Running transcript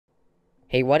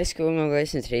Hey, what is going on,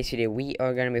 guys? In today's video we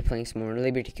are going to be playing some more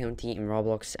Liberty County in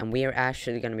Roblox, and we are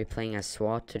actually going to be playing as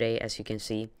SWAT today, as you can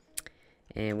see.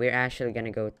 And we're actually going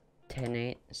to go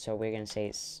 10-8, so we're going to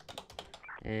say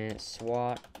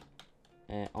SWAT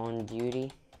on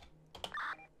duty,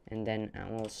 and then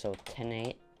also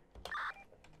 10-8,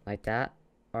 like that.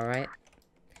 Alright,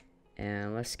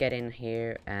 and let's get in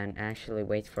here and actually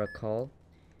wait for a call.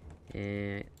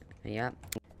 Yeah,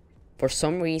 for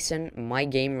some reason my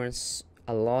game runs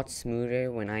a lot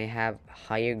smoother when I have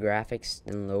higher graphics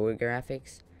than lower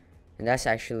graphics, and that's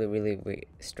actually really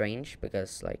strange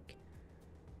because, like,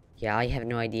 yeah, I have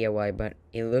no idea why, but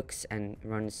it looks and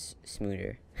runs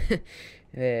smoother.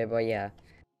 But yeah,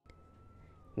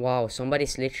 wow,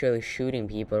 somebody's literally shooting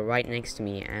people right next to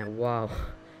me, and wow.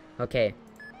 Okay,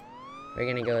 we're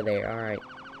gonna go there. All right,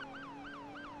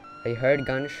 I heard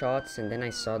gunshots and then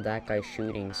I saw that guy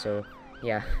shooting, so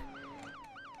yeah.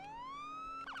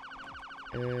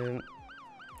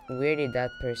 Where did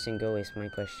that person go is my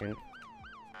question.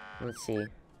 Let's see.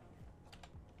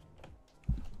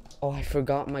 Oh, I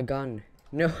forgot my gun.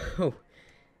 No.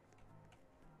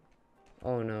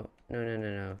 Oh no.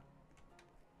 No.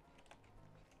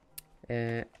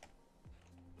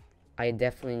 I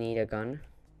definitely need a gun.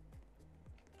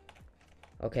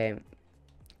 Okay,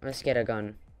 let's get a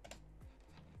gun.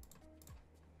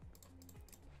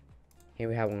 Here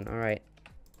we have one. All right.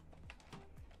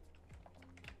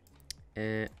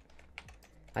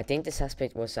 I think the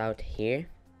suspect was out here.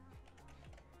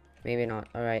 Maybe not.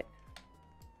 All right.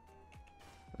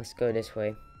 Let's go this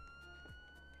way.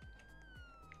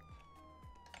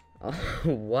 Oh,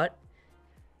 what?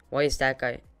 Why is that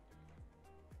guy?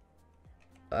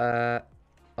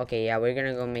 Okay, yeah, we're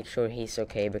gonna go make sure he's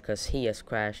okay because he has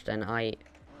crashed, and I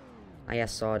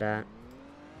just saw that.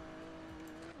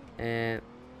 We're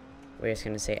just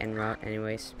gonna say en route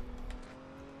anyways.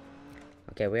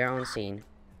 Okay, we are on scene.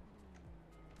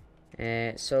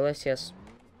 So let's just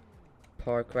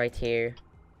park right here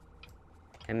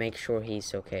and make sure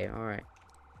he's okay. All right.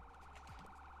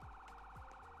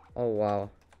 Oh wow.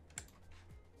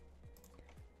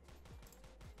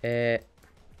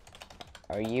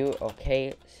 Are you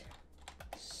okay,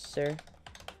 sir?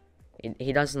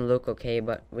 He doesn't look okay,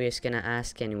 but we're just gonna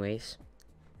ask anyways.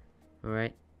 All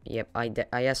right. Yep. I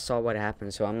just saw what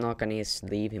happened, so I'm not gonna just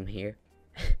leave him here.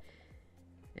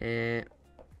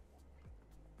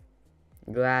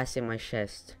 Glass in my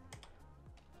chest.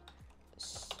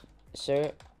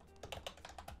 Sir,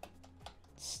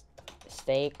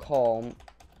 stay calm.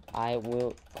 I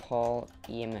will call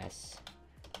EMS.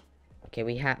 Okay,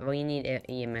 we need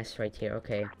EMS right here.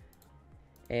 Okay.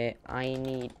 I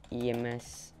need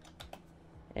EMS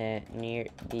near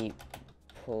the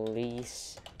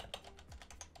police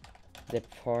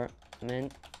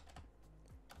department.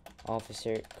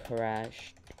 Officer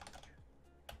crashed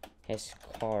his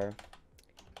car.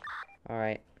 All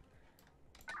right.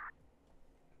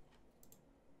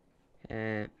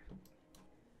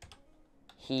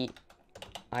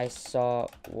 I saw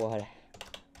what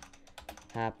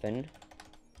happened.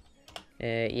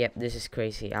 Yep, this is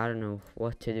crazy. I don't know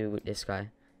what to do with this guy.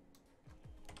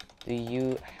 Do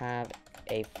you have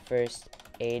a first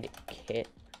aid kit?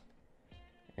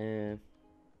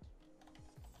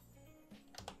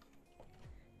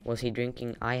 Was he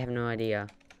drinking? I have no idea.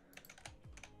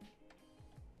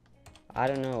 I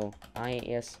don't know. I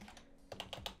just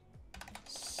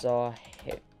saw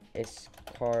his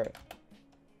car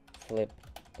flip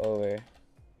over.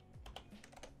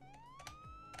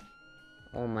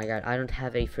 Oh my god, I don't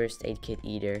have a first aid kit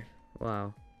either.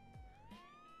 Wow.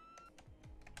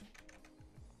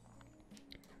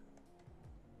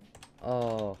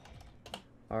 Oh.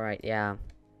 Alright, yeah.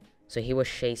 So he was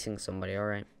chasing somebody,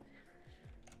 alright.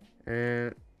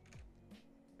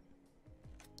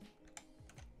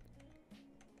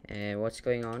 What's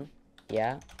going on?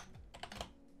 Yeah.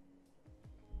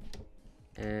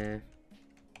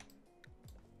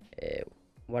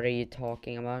 What are you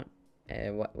talking about?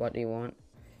 What do you want?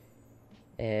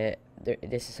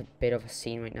 This is a bit of a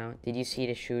scene right now. Did you see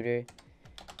the shooter?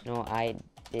 No, I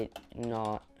did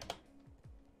not.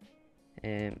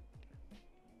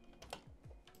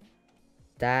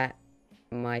 That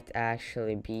might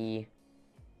actually be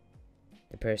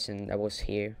the person that was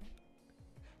here.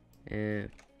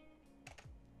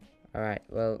 Alright,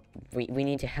 well, we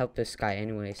need to help this guy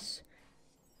anyways.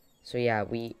 So yeah,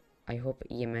 I hope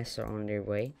EMS are on their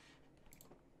way.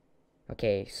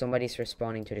 Okay, somebody's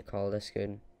responding to the call. That's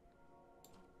good.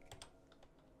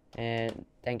 And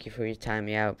thank you for your time.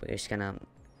 Yeah, we're just gonna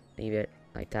leave it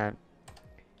like that.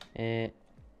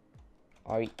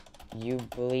 Are you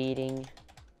bleeding?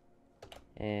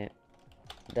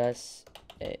 Does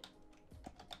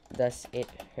does it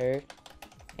hurt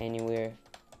anywhere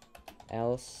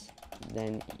else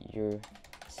than your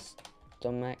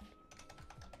stomach?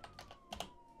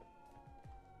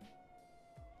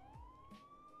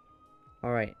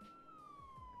 Alright.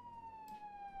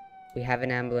 We have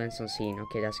an ambulance on scene.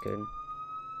 Okay, that's good.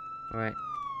 Alright.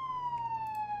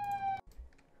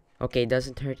 Okay,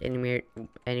 doesn't hurt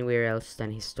anywhere else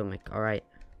than his stomach. Alright.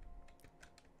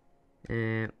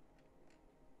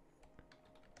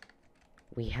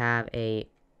 We have a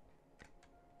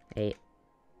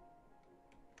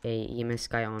EMS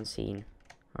guy on scene.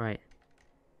 Alright.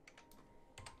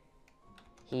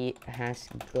 He has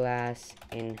glass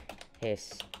in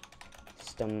his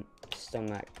stomach.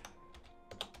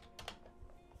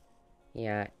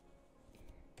 Yeah.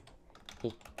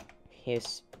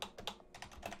 His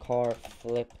car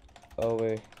flipped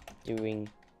over during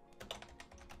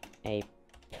a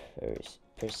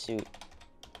pursuit.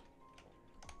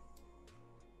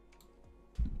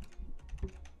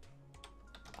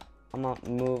 I'm gonna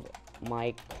move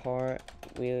my car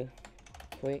real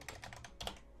quick.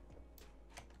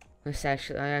 I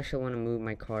actually want to move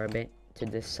my car a bit to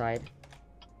this side.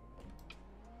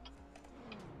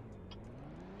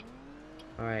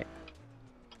 Alright.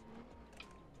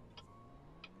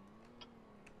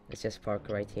 Let's just park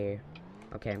right here.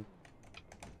 Okay.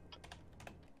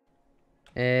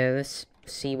 Let's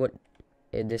see what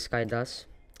this guy does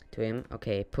to him.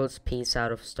 Okay, pulls piece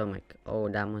out of stomach. Oh,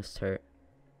 that must hurt.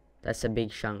 That's a big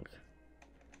chunk.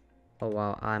 Oh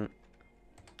wow,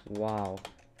 wow.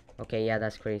 Okay, yeah,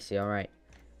 that's crazy. Alright.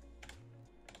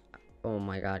 Oh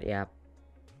my god, yeah.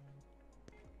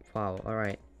 Wow,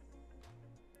 alright.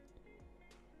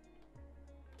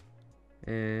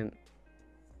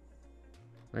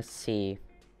 Let's see.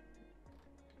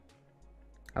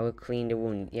 I will clean the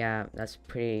wound. Yeah, that's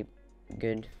pretty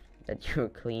good that you're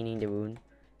cleaning the wound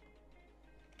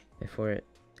before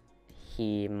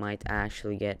he might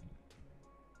actually get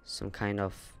some kind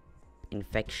of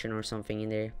infection or something in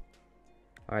there.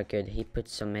 Alright, good. He put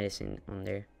some medicine on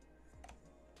there.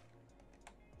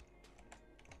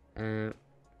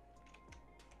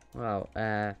 Wow.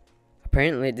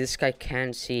 Apparently this guy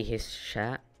can't see his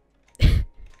chat.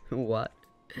 What?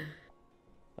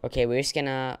 Okay, we're just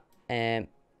gonna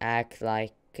act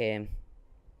like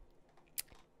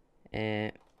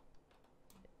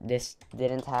this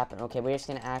didn't happen. Okay, we're just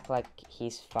gonna act like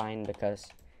he's fine because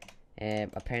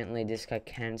apparently this guy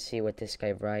can't see what this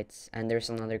guy writes, and there's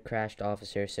another crashed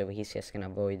officer, so he's just gonna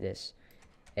avoid this.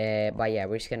 But yeah,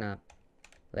 we're just gonna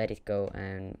let it go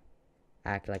and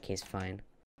act like he's fine.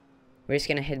 We're just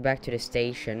gonna head back to the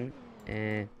station,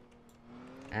 and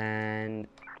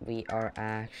we are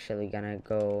actually gonna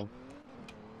go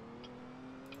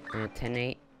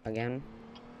 10-8 again,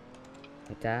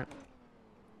 like that,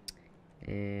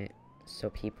 so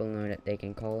people know that they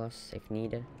can call us if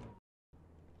needed.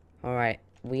 Alright,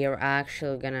 we are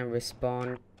actually gonna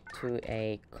respond to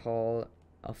a call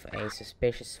of a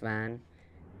suspicious van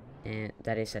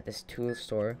that is at this tool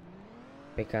store,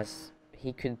 because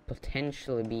he could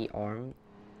potentially be armed,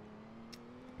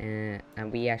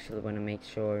 and we actually want to make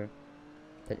sure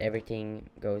that everything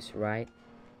goes right.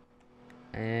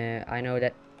 I know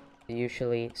that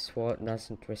usually SWAT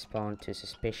doesn't respond to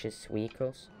suspicious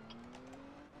vehicles,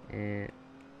 and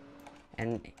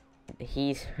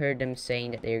he's heard them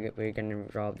saying that we're gonna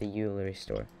rob the jewelry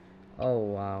store. Oh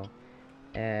wow.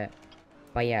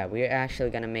 But yeah, we're actually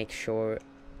gonna make sure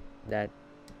that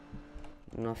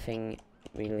nothing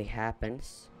really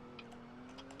happens.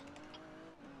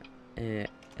 It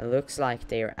looks like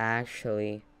they're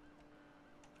actually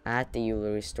at the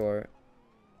jewelry store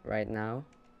right now,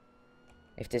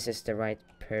 if this is the right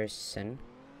person.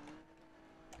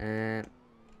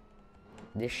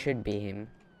 This should be him.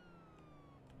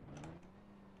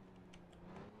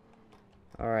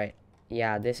 Alright,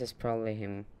 yeah, this is probably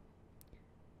him.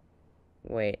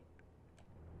 Wait,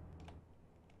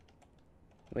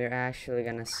 we're actually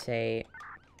gonna say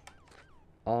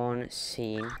on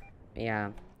scene.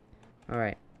 Yeah.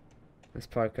 Alright, let's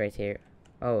park right here.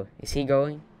 Oh, is he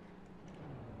going?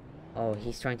 Oh,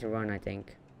 he's trying to run, I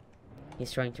think.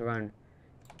 He's trying to run.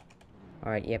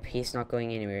 Alright, yep, he's not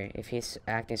going anywhere. If he's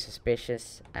acting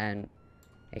suspicious and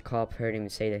a cop heard him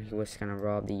say that he was gonna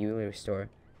rob the jewelry store,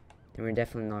 then we're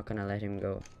definitely not gonna let him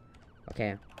go.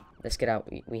 Okay, let's get out.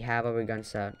 We have our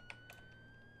guns out.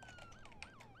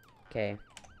 Okay.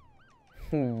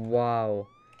 Wow.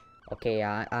 Okay,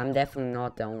 yeah, I'm definitely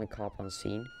not the only cop on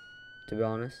scene, to be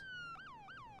honest.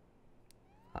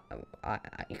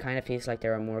 It kind of feels like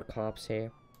there are more cops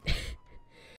here.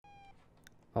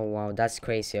 Oh wow, that's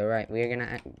crazy. Alright, we're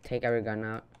gonna take our gun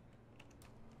out.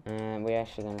 We're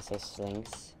actually gonna say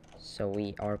slings, so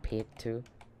we RP it too.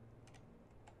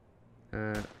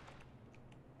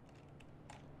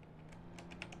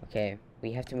 Okay,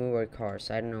 we have to move our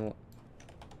cars. I don't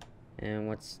know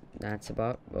what's that's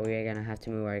about, but we're gonna have to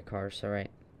move our cars. All right.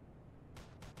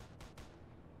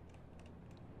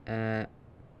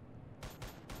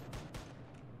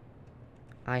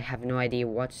 I have no idea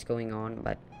what's going on,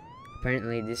 but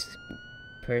apparently this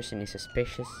person is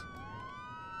suspicious.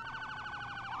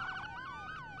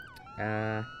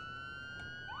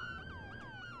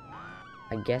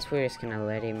 I guess we're just gonna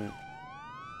let him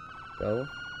go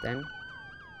then,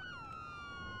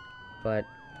 but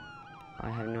I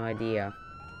have no idea.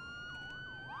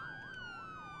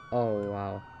 Oh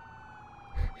wow.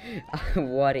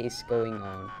 What is going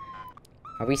on?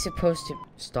 Are we supposed to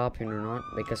stop him or not?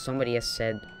 Because somebody has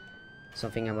said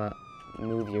something about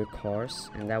move your cars,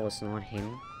 and that was not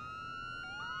him.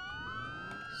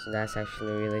 So that's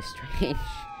actually really strange.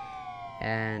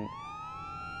 And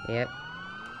yep,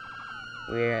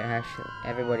 we're actually,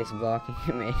 everybody's blocking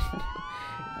him in.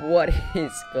 What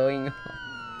is going on?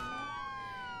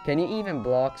 Can you even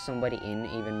block somebody in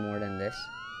even more than this?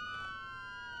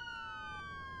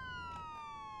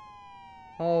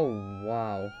 Oh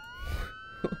wow.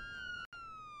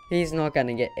 He's not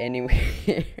gonna get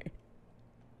anywhere.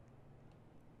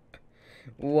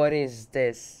 What is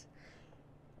this?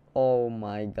 Oh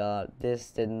my god,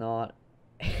 this did not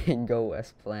go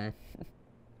as planned.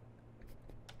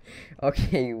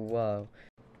 Okay, wow.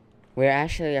 We're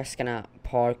actually just gonna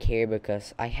park here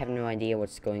because I have no idea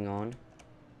what's going on.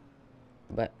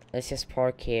 But let's just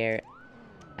park here,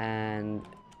 and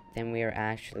then we are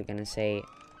actually gonna say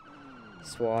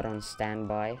SWAT on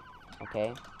standby.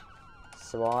 Okay,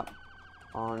 SWAT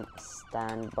on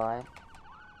standby.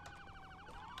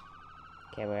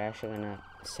 Okay, we're actually gonna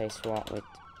say SWAT with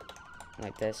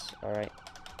like this. Alright,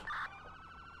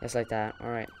 just like that.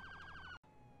 Alright,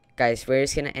 guys, we're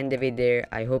just gonna end the video there.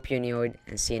 I hope you enjoyed,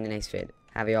 and see you in the next vid.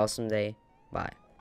 Have an awesome day. Bye.